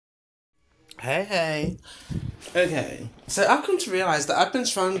Hey, hey. Okay, so I've come to realise that I've been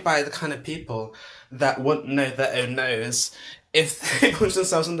surrounded by the kind of people that wouldn't know their own nose if they punch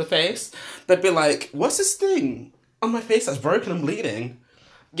themselves in the face. They'd be like, what's this thing on my face that's broken and bleeding?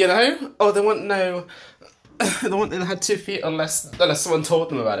 You know? Or they wouldn't know, they wouldn't know they had 2 feet unless someone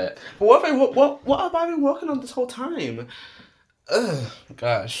told them about it. But what have I been walking on this whole time? Ugh,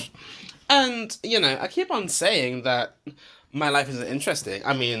 gosh. And, I keep on saying that my life isn't interesting.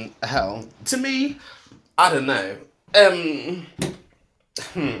 I mean, hell, to me, I don't know. Um,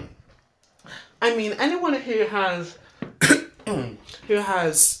 I mean, anyone who has, who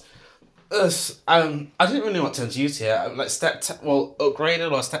has, I didn't really know what terms to use here. Like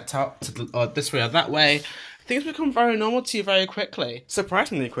upgraded or stepped out or this way or that way. Things become very normal to you very quickly,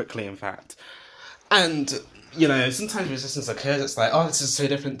 surprisingly quickly, in fact. And sometimes resistance occurs. It's like, oh, this is so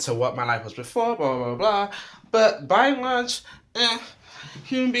different to what my life was before, blah blah blah. But by and large,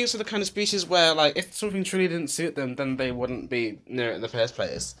 human beings are the kind of species where, like, if something truly didn't suit them, then they wouldn't be near it in the first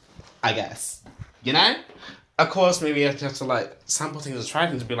place. I guess. You know? Of course, maybe you have to, like, sample things and try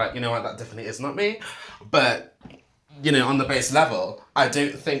things and be like, you know what, that definitely is not me. But, on the base level, I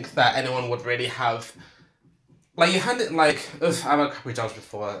don't think that anyone would really have... Like, you hand it, like... I've had a couple of jobs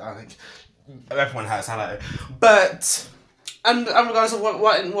before, I think. Everyone has, hello. But... And regardless of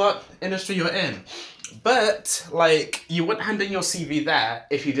what industry you're in... But, like, you wouldn't hand in your CV there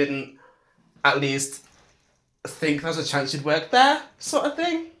if you didn't at least think there's a chance you'd work there, sort of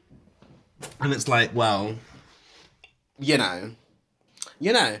thing. And it's like, well, you know.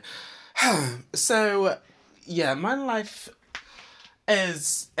 So, yeah, my life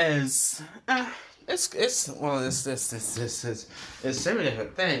is it's so many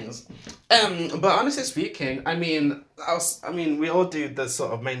different things. But honestly speaking, I mean, we all do the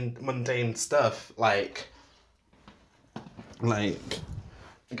sort of mundane stuff, like go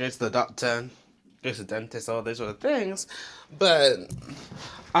to the doctor, go to the dentist, all those sort of things. But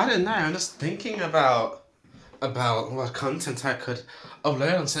I don't know. I'm just thinking about what content I could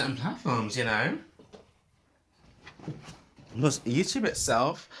upload on certain platforms. Because YouTube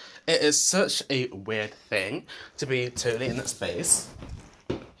itself, it is such a weird thing to be totally in that space.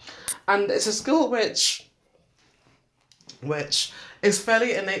 And it's a skill which is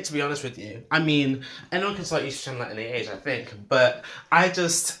fairly innate, to be honest with you. I mean, anyone can start YouTube channel at any age, I think. But I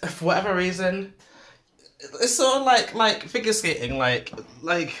just, for whatever reason, it's sort of like figure skating. Like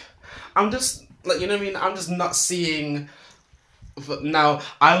I'm just, like, you know what I mean? I'm just not seeing... Now,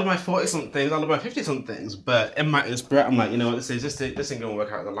 I love my 40-somethings, I love my 50-somethings, but in my spirit, I'm like, you know what, this ain't gonna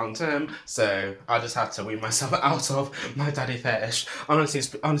work out in the long term, so I just have to weed myself out of my daddy fetish, honestly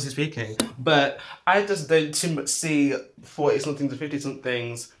speaking. But I just don't too much see 40-somethings to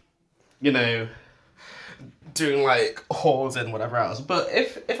 50-somethings, doing, like, hauls and whatever else. But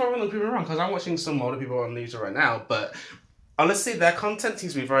if I'm gonna prove it wrong, because I'm watching some older people on YouTube right now, but honestly, their content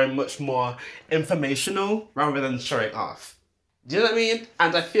seems to be very much more informational rather than showing off. Do you know what I mean?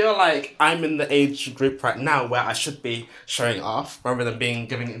 And I feel like I'm in the age group right now where I should be showing off rather than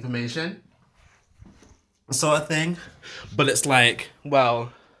giving information, sort of thing. But it's like,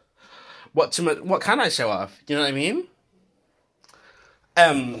 well, what can I show off? Do you know what I mean?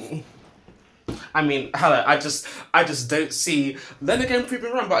 Hello, I just don't see... Then again, prove me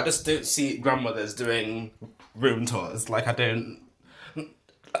wrong, but I just don't see grandmothers doing room tours. Like, I don't...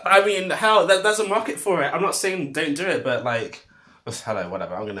 I mean, hell, there's a market for it. I'm not saying don't do it, but, like... Hello,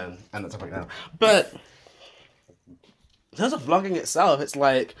 whatever, I'm gonna end the topic now. But, in terms of vlogging itself, it's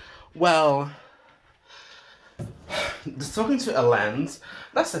like, well... Just talking to a lens,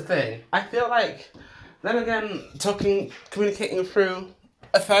 that's the thing. I feel like, then again, communicating through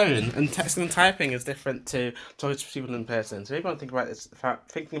a phone and texting and typing is different to talking to people in person. So maybe I don't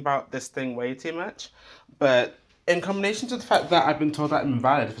thinking about this thing way too much. But in combination to the fact that I've been told that I'm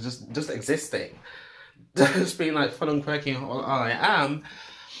invalid for just existing, just being like fun and quirky all I am,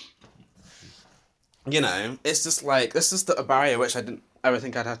 it's just like, this is a barrier which I didn't ever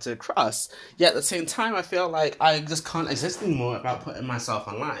think I'd have to cross. Yet at the same time, I feel like I just can't exist anymore without putting myself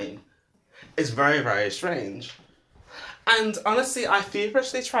online. It's very, very strange. And honestly, I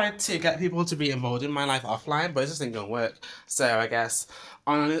feverishly tried to get people to be involved in my life offline, but it just ain't gonna work. So I guess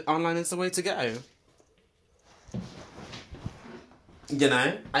online is the way to go.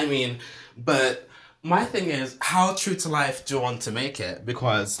 But my thing is, how true to life do I want to make it?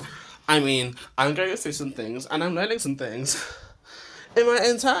 Because, I'm going through some things, and I'm learning some things in my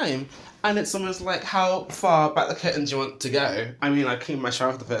own time. And it's almost like, how far back the curtain do you want to go? I cleaned my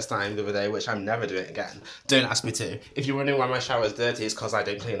shower for the first time the other day, which I'm never doing again. Don't ask me to. If you're wondering why my shower is dirty, it's because I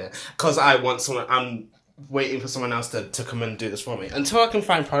don't clean it. Because I want someone... I'm waiting for someone else to come and do this for me. Until I can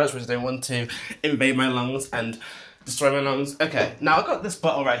find products which don't want to invade my lungs and destroy my lungs. Okay, now I've got this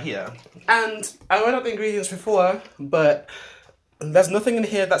bottle right here. And I read out the ingredients before, but there's nothing in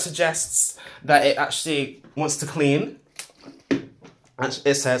here that suggests that it actually wants to clean.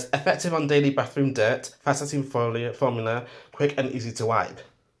 It says, effective on daily bathroom dirt, fast-acting formula, quick and easy to wipe.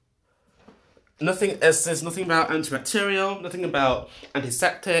 It says nothing about antibacterial, nothing about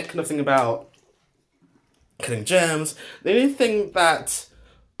antiseptic, nothing about killing germs. The only thing that...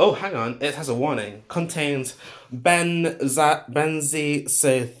 Oh, hang on, it has a warning. Contains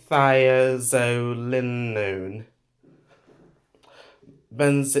benzethiozolinone.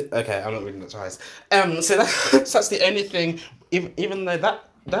 Okay, I'm not reading that twice. So that's the only thing, even though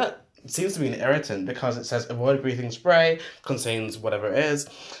that seems to be an irritant because it says avoid breathing spray, contains whatever it is,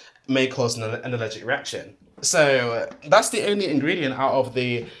 may cause an allergic reaction. So that's the only ingredient out of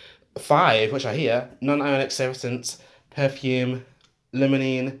the 5, which are here: non-ionic surfactants, perfume,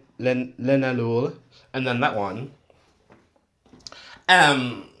 limonene, linalool, and then that one.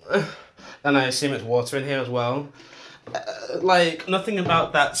 And I assume it's water in here as well. Nothing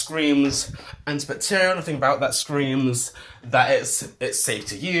about that screams antibacterial, nothing about that screams that it's safe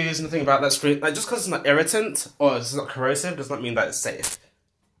to use, nothing about that screams... just because it's not irritant or it's not corrosive does not mean that it's safe.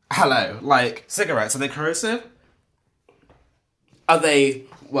 Hello, cigarettes, are they corrosive? Are they...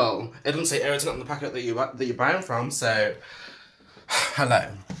 Well, it doesn't say irritant on the packet that you buy them from, so...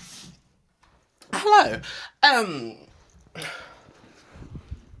 Hello.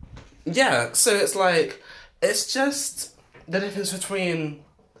 Yeah, so it's just the difference between...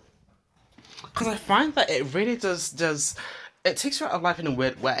 Because I find that it really does... It takes you out of life in a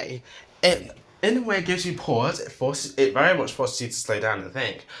weird way. It, in a way, gives you pause. It very much forces you to slow down and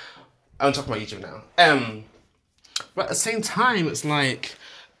think. I'm talking about YouTube now. But at the same time, it's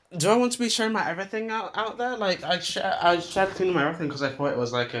do I want to be sharing my everything out there? I shared cleaning my everything because I thought it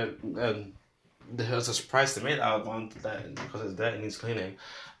was it was a surprise to me that I would want that because it's dirty and needs cleaning.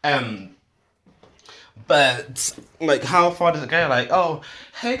 But, how far does it go? Oh,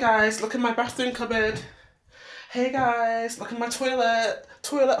 hey guys, look in my bathroom cupboard. Hey guys, look in my toilet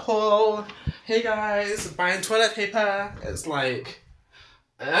hole. Hey guys, buying toilet paper. It's Of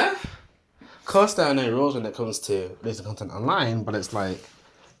course there are no rules when it comes to releasing content online, but it's I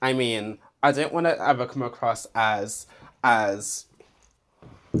don't want to ever come across as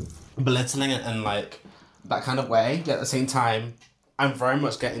belittling it in, that kind of way, yet at the same time, I'm very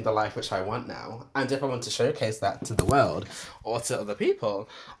much getting the life which I want now. And if I want to showcase that to the world, or to other people,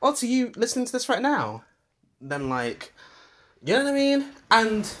 or to you listening to this right now, then, you know what I mean?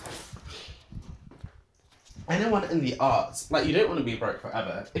 And anyone in the arts, you don't want to be broke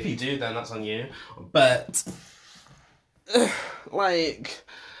forever. If you do, then that's on you. But,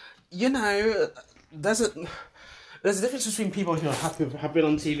 there's a difference between people who have been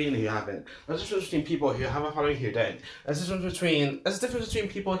on TV and who haven't. There's a difference between people who have a following who don't. There's a difference between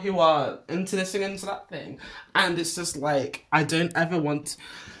people who are into this thing and into that thing. And it's just I don't ever want...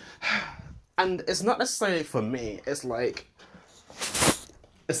 And it's not necessarily for me. It's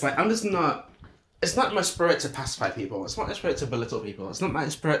I'm just not... It's not my spirit to pacify people. It's not my spirit to belittle people. It's not my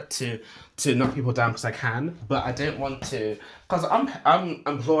spirit to knock people down because I can, but I don't want to... Because I'm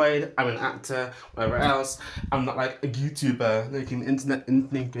employed, I'm an actor, whatever else. I'm not a YouTuber making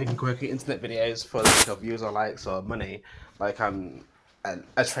quirky internet videos for views or likes or money. I'm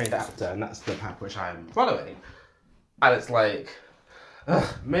a trained actor, and that's the path which I'm following. And it's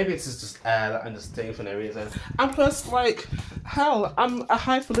maybe it's just air that I'm just doing for no reason. And plus, hell, I'm a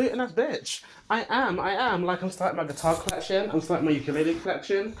highfalutin ass bitch. I am. I'm starting my guitar collection, I'm starting my ukulele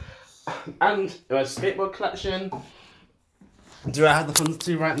collection, and my skateboard collection. Do I have the funds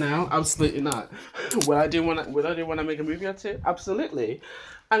to right now? Absolutely not. Would I do want to make a movie or two? Absolutely.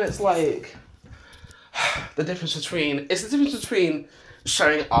 And it's the difference between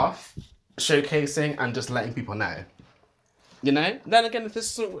showing off, showcasing, and just letting people know. You know? Then again, if this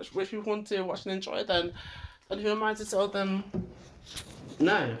is something which people want to watch and enjoy, then who am I to tell them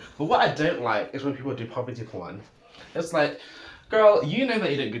no? But what I don't like is when people do poverty porn. It's girl, you know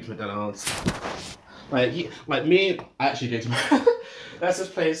that you don't go to McDonald's. Me, I actually go to there's this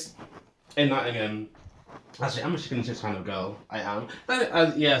place in Nottingham. Actually, I'm a chicken and chips kind of girl. I am. But,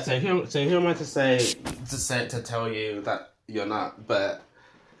 so who am I to tell you that you're not? But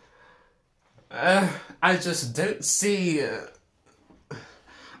I just don't see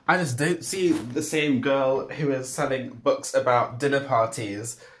the same girl who is selling books about dinner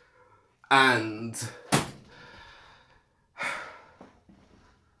parties and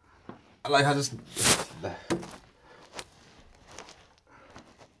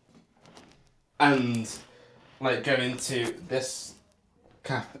and like going to this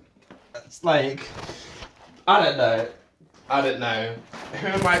cafe. It's like, I don't know. Who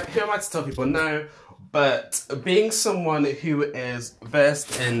am I to tell people no? But being someone who is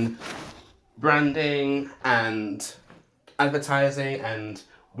versed in branding and advertising and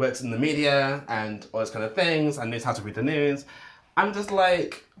works in the media and all those kind of things and knows how to read the news, I'm just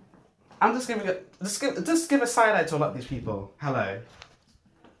give a side eye to a lot of these people. Hello.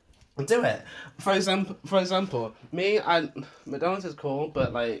 Do it. For example, McDonald's is cool,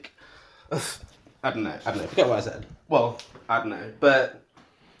 but like, I don't know. Forget what I said. Well, I don't know, but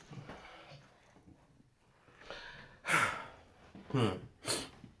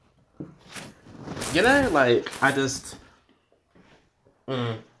you know, like, I just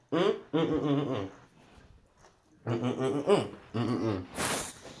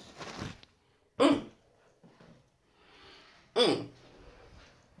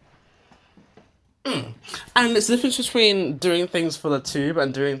And it's the difference between doing things for the tube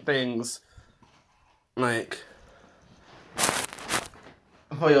and doing things, like,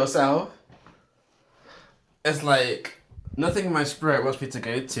 for yourself. It's like, nothing in my spirit wants me to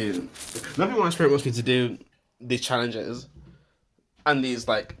go to. Nothing in my spirit wants me to do these challenges and these,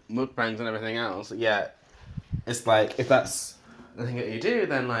 like, mukbangs and everything else. Yeah, it's like, if that's the thing that you do,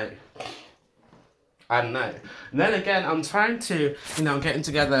 then, like, I don't know. And then again, I'm trying to, getting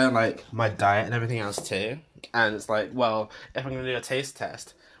together, like, my diet and everything else too. And it's like, well, if I'm going to do a taste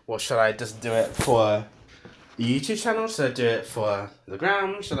test, well, should I just do it for the YouTube channel? Should I do it for the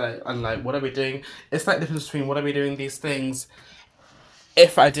gram? And like, what are we doing? It's like the difference between what are we doing these things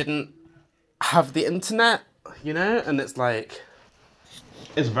if I didn't have the internet, And it's like,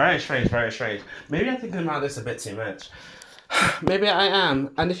 it's very strange, very strange. Maybe I'm thinking about this a bit too much. Maybe I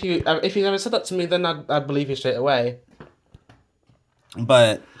am, and if you never said that to me, then I'd believe you straight away.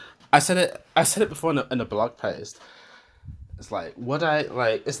 But I said it before in a blog post. It's like,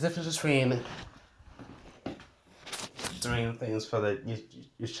 it's the difference between doing things for the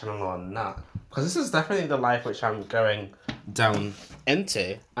YouTube channel or not. Because this is definitely the life which I'm going down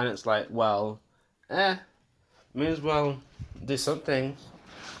into, and it's like, well, may as well do something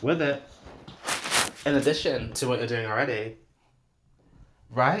with it in addition to what you're doing already.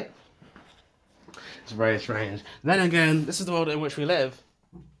 Right? It's very strange. Then again, this is the world in which we live.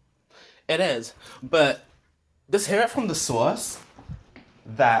 It is. But just hear it from the source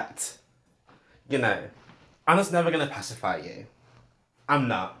that, I'm just never going to pacify you. I'm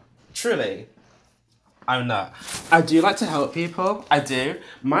not. Truly. I'm not. I do like to help people. I do.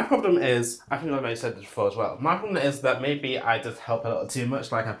 My problem is, I think I've said this before as well, my problem is that maybe I just help a little too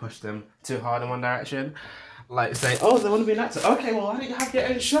much, like I push them too hard in one direction. Like, say, oh, they want to be an actor. Okay, well, why don't you have your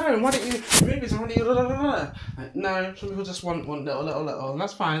own show? And why don't you do movies? And why don't you... Like, no, some people just want little. And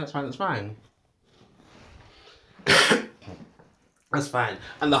that's fine. That's fine. That's fine.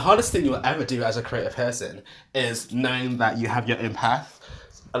 And the hardest thing you'll ever do as a creative person is knowing that you have your own path.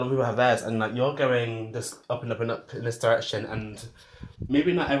 A lot of people have theirs, and like, you're going just up and up and up in this direction, and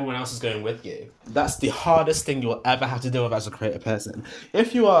maybe not everyone else is going with you. That's the hardest thing you'll ever have to deal with as a creative person.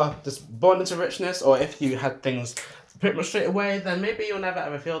 If you are just born into richness, or if you had things pretty much straight away, then maybe you'll never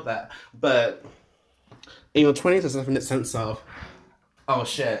ever feel that. But in your 20s, there's nothing in the sense of, oh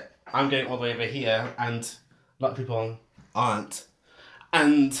shit, I'm going all the way over here, and a lot of people aren't.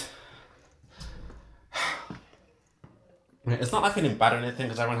 And it's not like feeling bad or anything,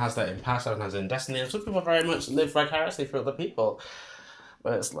 because everyone has their own past, everyone has their own destiny, and some people very much live vicariously for other people.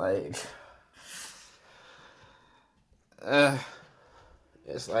 But it's like, Then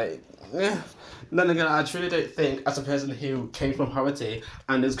again, I truly don't think, as a person who came from poverty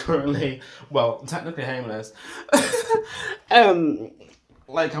and is currently, well, technically homeless,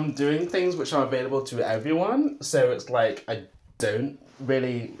 like, I'm doing things which are available to everyone. So it's like, I don't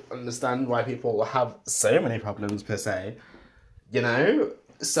really understand why people have so many problems per se.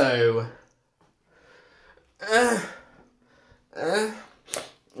 So,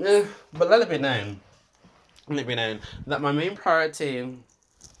 but let it be known that my main priority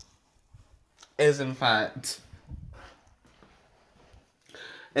is in fact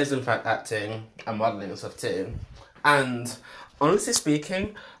acting and modelling and stuff too. And honestly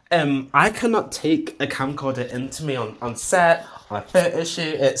speaking, I cannot take a camcorder into me on set, on a photo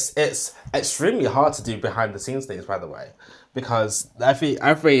shoot. It's extremely hard to do behind the scenes things, by the way, because every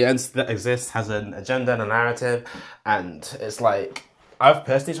entity that exists has an agenda and a narrative, and it's like, I've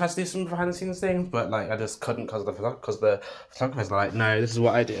personally tried to do some behind the scenes things, but like, I just couldn't because the photographers are like, no, this is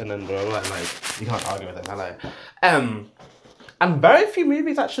what I do, and then blah, blah, blah, like, you can't argue with it. Hello. And very few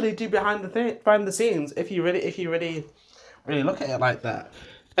movies actually do behind the scenes if you really look at it like that.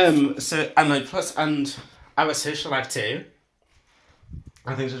 So, and like, plus, and I have a social life too.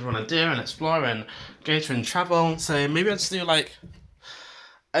 And things I just want to do and explore and go to and travel. So maybe I'll just do like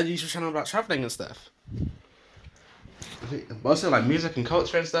a YouTube channel about travelling and stuff. Also like music and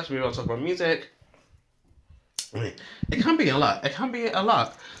culture and stuff. Maybe I'll talk about music. I mean, it can be a lot. It can be a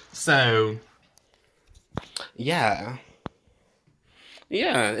lot. So, yeah.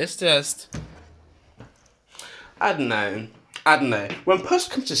 Yeah, it's just... I don't know. When push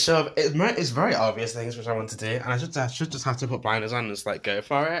comes to shove, it's very obvious things which I want to do, and I should just have to put blinders on and just like go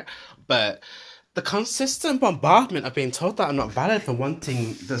for it. But the consistent bombardment of being told that I'm not valid for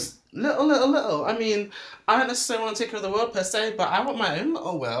wanting this little. I mean, I don't necessarily want to take over the world per se, but I want my own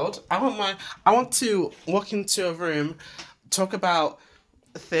little world. I want to walk into a room, talk about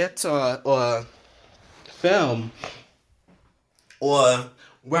theatre or film, or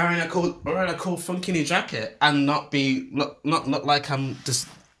wearing a cool funky new jacket and not look like I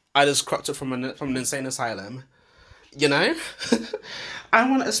just cropped it from an insane asylum. You know? I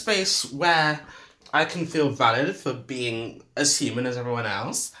want a space where I can feel valid for being as human as everyone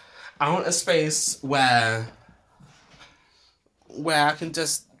else. I want a space where I can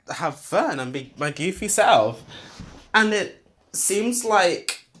just have fun and be my goofy self. And it seems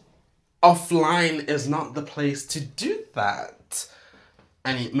like offline is not the place to do that.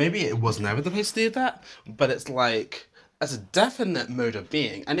 And maybe it was never the place to do that, but it's like, as a definite mode of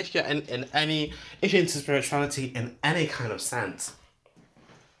being. And if you're if you're into spirituality in any kind of sense,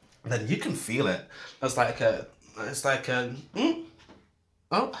 then you can feel it. It's like oh,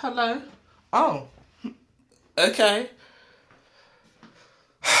 hello. Oh, okay.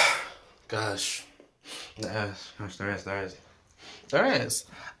 Gosh. There is.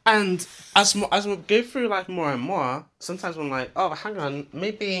 And as we go through life more and more, sometimes I'm like, oh, hang on,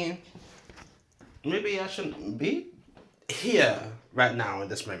 maybe I shouldn't be here right now in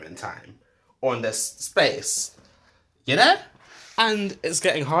this moment in time, or in this space, you know? And it's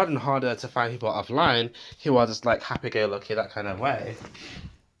getting harder and harder to find people offline who are just like happy-go-lucky, that kind of way.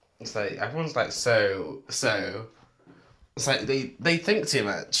 It's like, everyone's like so, it's like they think too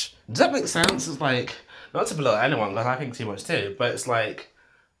much. Does that make sense? It's like, not to belittle anyone, because I think too much too, but it's like,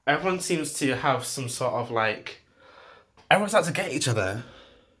 everyone seems to have some sort of like, everyone's out to get each other,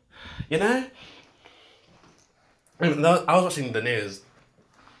 you know? I was watching the news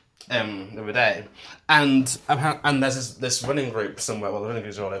the other day, and there's this running group somewhere. Well, the running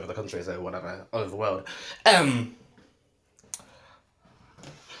groups are all over the country, so whatever, all over the world.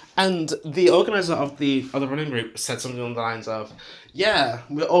 And the organizer of the running group said something along the lines of, "Yeah,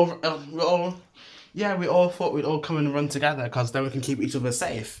 we all thought we'd all come and run together because then we can keep each other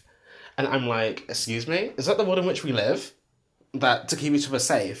safe." And I'm like, excuse me, is that the world in which we live? That to keep each other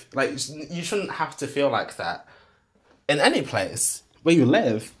safe, like you shouldn't have to feel like that in any place where you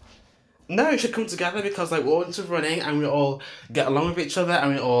live. No, you should come together because like we're all into running and we all get along with each other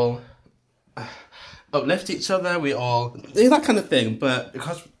and we all uplift each other. We all do that kind of thing. But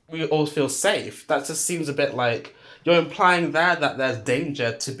because we all feel safe, that just seems a bit like you're implying there that there's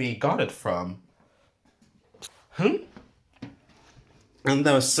danger to be guarded from. And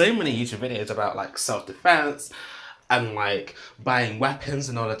there were so many YouTube videos about like self-defense and like buying weapons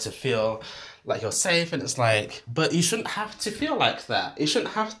in order to feel like you're safe, and it's like, but you shouldn't have to feel like that. You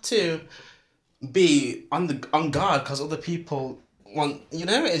shouldn't have to be on guard because other people want, you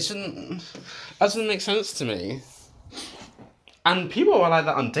know, that doesn't make sense to me. And people are like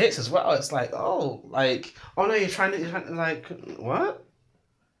that on dates as well. It's like, oh no, you're trying to like, what?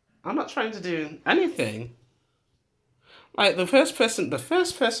 I'm not trying to do anything. Like the first person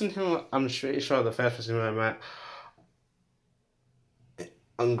who I'm pretty sure the first person who I met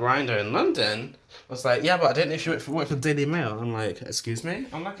on Grindr in London was like, yeah, but I didn't know if you work for Daily Mail. I'm like, excuse me?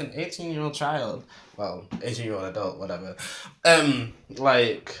 I'm like an 18-year-old child. Well, 18-year-old adult, whatever.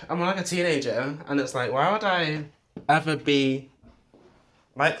 Like, I'm like a teenager, and it's like, why would I ever be...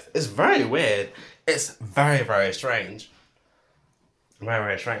 Like, it's very weird. It's very, very strange. Very,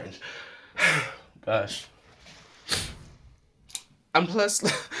 very strange. Gosh. And plus,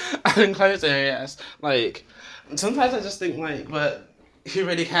 in closing, yes, like, sometimes I just think, like, but who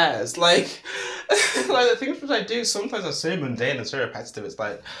really cares? Like, like the things which I do sometimes are so mundane and so repetitive. It's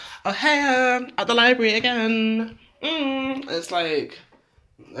like, oh, hey, at the library again. It's like,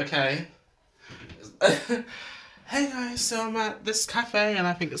 okay. Hey guys, so I'm at this cafe and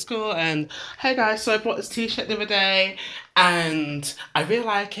I think it's cool, and hey guys, so I bought this t-shirt the other day and I really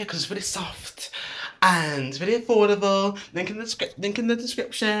like it because it's really soft and it's really affordable, link in the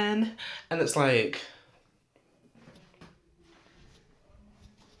description, and it's like,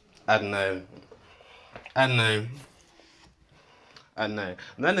 I don't know. I know.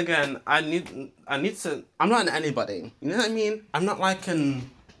 And then again, I need to. I'm not an anybody. You know what I mean? I'm not like any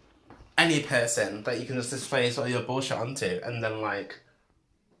person that you can just display sort of your bullshit onto, and then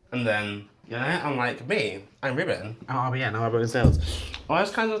you know, I'm like me. I'm Ruben. I'm RBN. I'm RBN Sales. All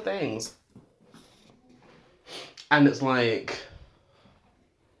those kinds of things. And it's like,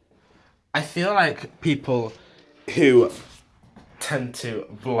 I feel like people who tend to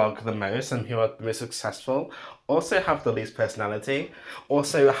vlog the most and who are the most successful also have the least personality,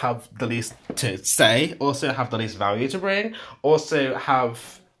 also have the least to say, also have the least value to bring, also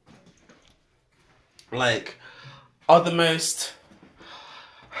have like are the most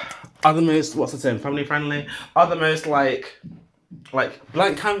what's the term, family friendly, are the most like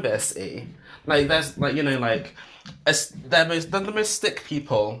blank canvas-y. Like there's like, you know, like they're the most stick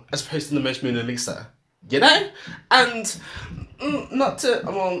people as opposed to the most Mona Lisa. You know? And not to,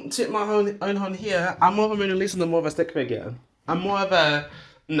 well, to my own horn here, I'm more of a Mona Lisa than more of a stick figure. I'm more of a,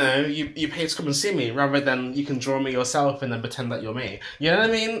 no, you pay to come and see me, rather than you can draw me yourself and then pretend that you're me. You know what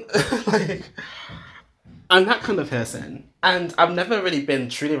I mean? Like, I'm that kind of person. And I've never really been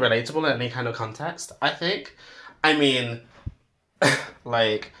truly relatable in any kind of context, I think. I mean,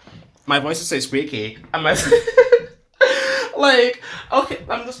 like, my voice is so squeaky, and my... Like, okay,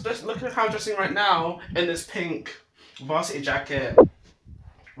 I'm just looking at how I'm dressing right now in this pink varsity jacket,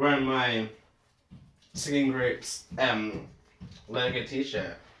 wearing my singing group's logo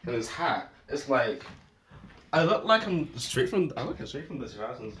t-shirt and this hat. It's like, I look like I'm straight from the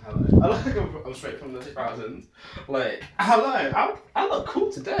 2000s. Hello. I look like I'm straight from the 2000s. Like, hello, I look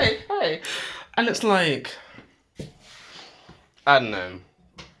cool today. Hey, and it's like, I don't know.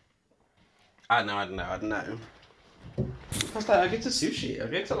 I was like, I get to sushi. I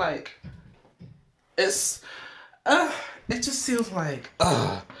get to like, it just seems like,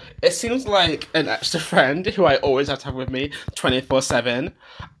 it seems like an extra friend who I always have to have with me 24/7,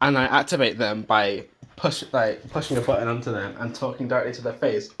 and I activate them by pushing a button onto them and talking directly to their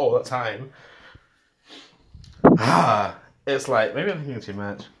face all the time. It's like, maybe I'm thinking too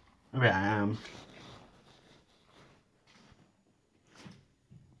much. Maybe I am.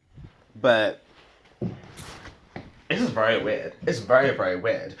 But this is very weird. It's very, very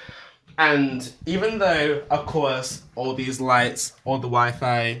weird. And even though, of course, all these lights, all the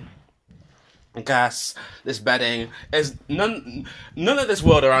Wi-Fi, gas, this bedding, is none of this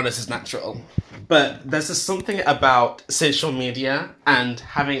world around us is natural. But there's just something about social media and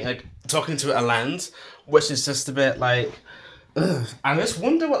talking to a lens, which is just a bit like, ugh. I just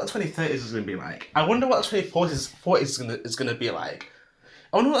wonder what the 2030s is going to be like. I wonder what the 2040s is going to be like.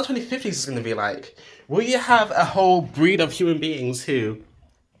 I wonder what the 2050s is going to be like. Will you have a whole breed of human beings who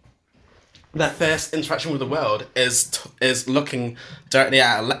their first interaction with the world is looking directly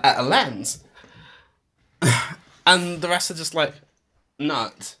at a lens, and the rest are just like,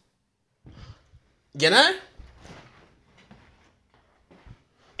 not. You know?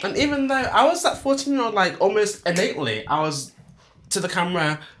 And even though I was that 14-year-old, like, almost innately, I was to the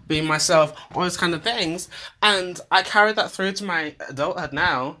camera, being myself, all those kind of things, and I carried that through to my adulthood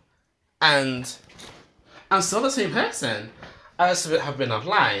now, and I'm still the same person as have been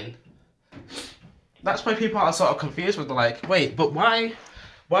offline. That's why people are sort of confused with, like, wait, but why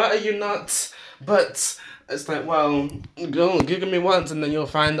are you not, but it's like, well, go Google me once and then you'll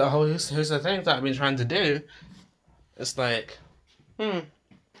find a whole host of things that I've been trying to do. It's like,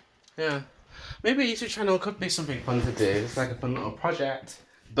 yeah. Maybe a YouTube channel could be something fun to do. It's like a fun little project,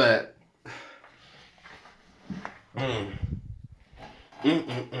 but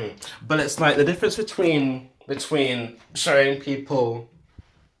but it's like the difference between showing people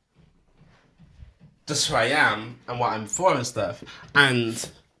just who I am and what I'm for and stuff,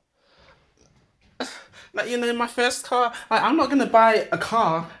 and like, you know, my first car, like, I'm not gonna buy a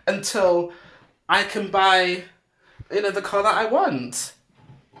car until I can buy, you know, the car that I want.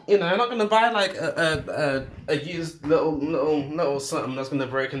 You know, I'm not gonna buy like a used little something that's gonna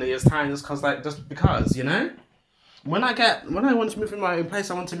break in a year's time just because, you know. When I want to move in my own place,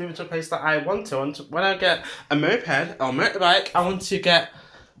 I want to move into a place that I want to. When I get a moped or motorbike, I want to get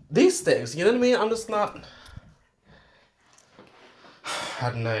these things. You know what I mean? I'm just not. I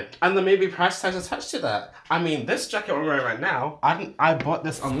don't know. And there may be price tags attached to that. I mean, this jacket I'm wearing right now, I bought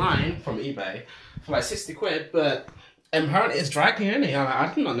this online from eBay for like 60 quid, but apparently it's dry cleaning.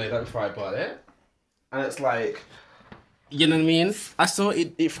 I did not know that before I bought it. And it's like, you know what I mean? I still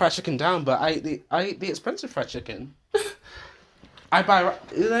eat fried chicken down, but I eat the expensive fried chicken. I buy,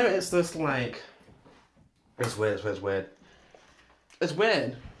 you know, it's just like, it's weird.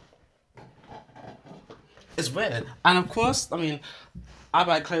 And of course, I mean, I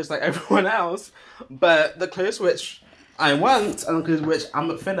buy clothes like everyone else, but the clothes which I want, and which I'm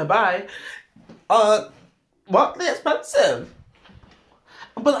finna buy, are wildly expensive.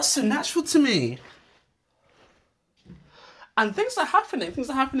 But that's so natural to me. And things are happening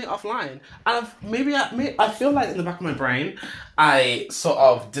offline. And I feel like in the back of my brain, I sort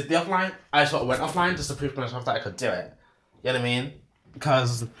of did the offline. I sort of went offline just to prove to myself that I could do it. You know what I mean?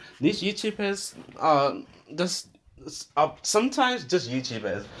 Because these YouTubers are just sometimes just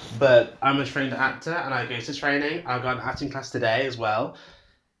YouTubers. But I'm a trained actor and I go to training. I got an acting class today as well.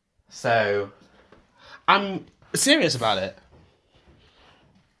 So I'm serious about it.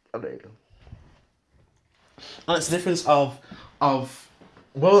 And it's the difference of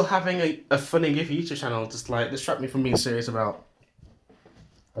having a funny goofy YouTube channel just like distract me from being serious about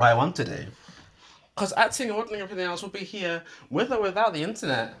what I want to do. Because acting and modeling and everything else will be here with or without the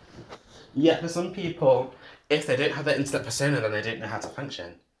internet. Yet for some people, if they don't have that internet persona, then they don't know how to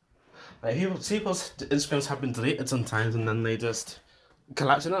function. Like people's Instagrams have been deleted sometimes, and then they just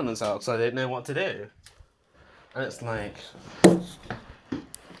collapse in on themselves, so they don't know what to do. And it's like,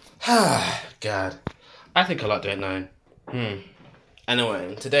 God, I think a lot don't know.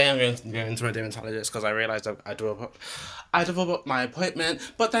 Anyway, today I'm going to go into my dermatologist because I realised I doubled up my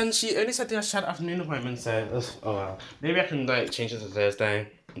appointment, but then she only said she had afternoon appointment, so oh well. Maybe I can like change it to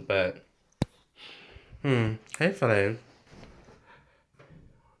Thursday, but hopefully.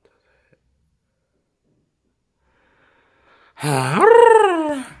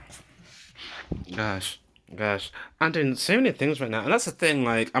 Gosh, I'm doing so many things right now, and that's the thing.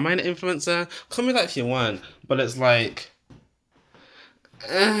 Like, am I an influencer? Call me that if you want, but it's like,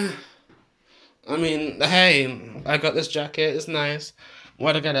 I mean, hey, I got this jacket. It's nice.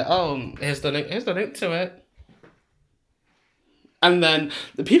 Where'd I get it? Oh, here's the link. Here's the link to it. And then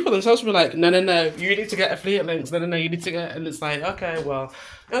the people themselves will be like, no, you need to get affiliate links. No, you need to get... And it's like, okay, well,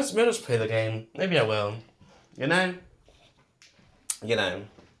 let's play the game. Maybe I will. You know?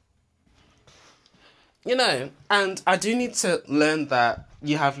 And I do need to learn that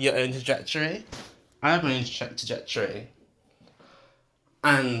you have your own trajectory. I have my own trajectory.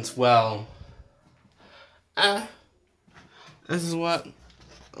 And, well... this is what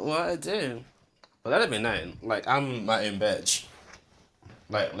I do. But let it be known, like, I'm my own bitch.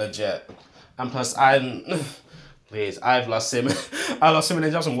 Like, legit. And plus, please, I've lost so many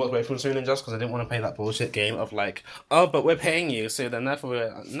jobs and walked away from so many jobs because I didn't want to play that bullshit game of like, oh, but we're paying you, so then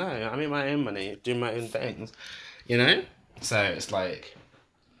therefore no, I make my own money, do my own things, you know? So it's like,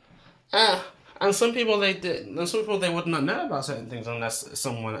 and some people they would not know about certain things unless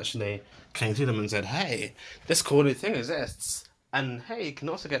someone actually came to them and said, hey, this cool new thing exists. And hey, you can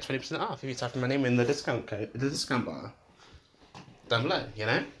also get 20% off if you type in my name in the discount bar down below, you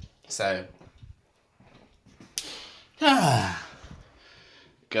know? So,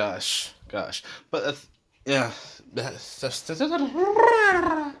 gosh. But, yeah,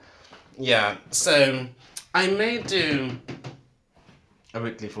 so I may do a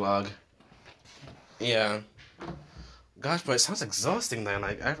weekly vlog. Yeah. Gosh, but it sounds exhausting then.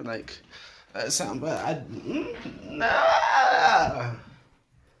 Like, I sound, but no.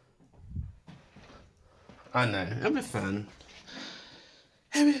 I know, it'll be fun.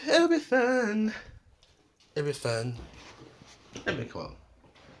 It'll be fun. It'll be cool.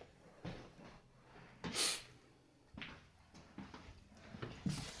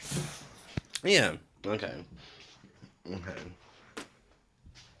 Yeah. Okay.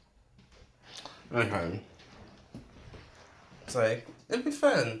 So, it'll be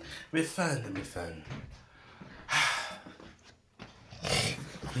fun. It'll be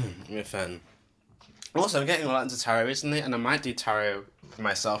fun. Also, I'm getting a lot into tarot recently, and I might do tarot for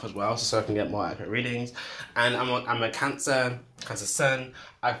myself as well, so I can get more accurate readings. And I'm a Cancer sun.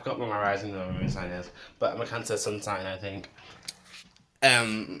 I've got what my rising and my moon sign is, but I'm a Cancer sun sign, I think.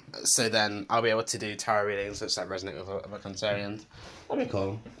 So then I'll be able to do tarot readings which that resonate with other Cancerians. That'd be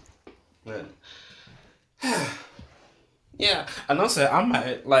cool. But, yeah, and also I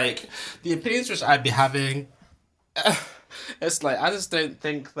might like the opinions which I'd be having. It's like I just don't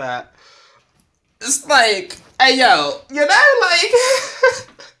think that. It's like, hey yo, you know, like,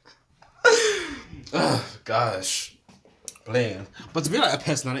 oh gosh, please. But to be like a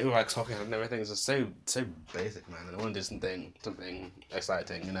personality with like talking and everything is just so basic, man. And I want to do something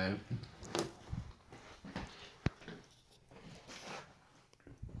exciting, you know.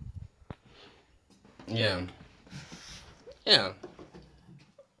 Yeah.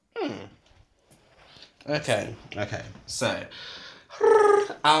 Okay. So,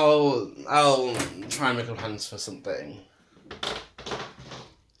 I'll try and make a plans for something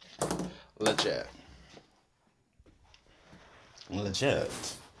legit.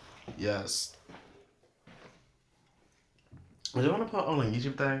 Yes. Do you want to put it on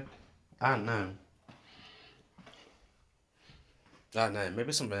YouTube though? I don't know. I don't know.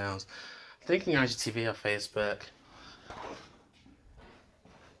 Maybe something else. Thinking IGTV or Facebook.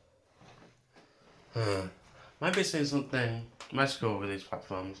 Might be saying something magical with these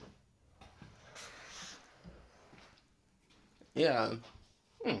platforms. Yeah.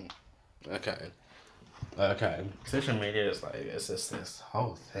 Okay. Social media is like, it's just this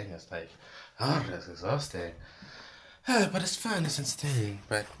whole thing. It's like, oh, it's exhausting. But it's fun, it's entertaining.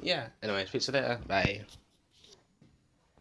 But yeah. Anyway, speak to you later. Bye.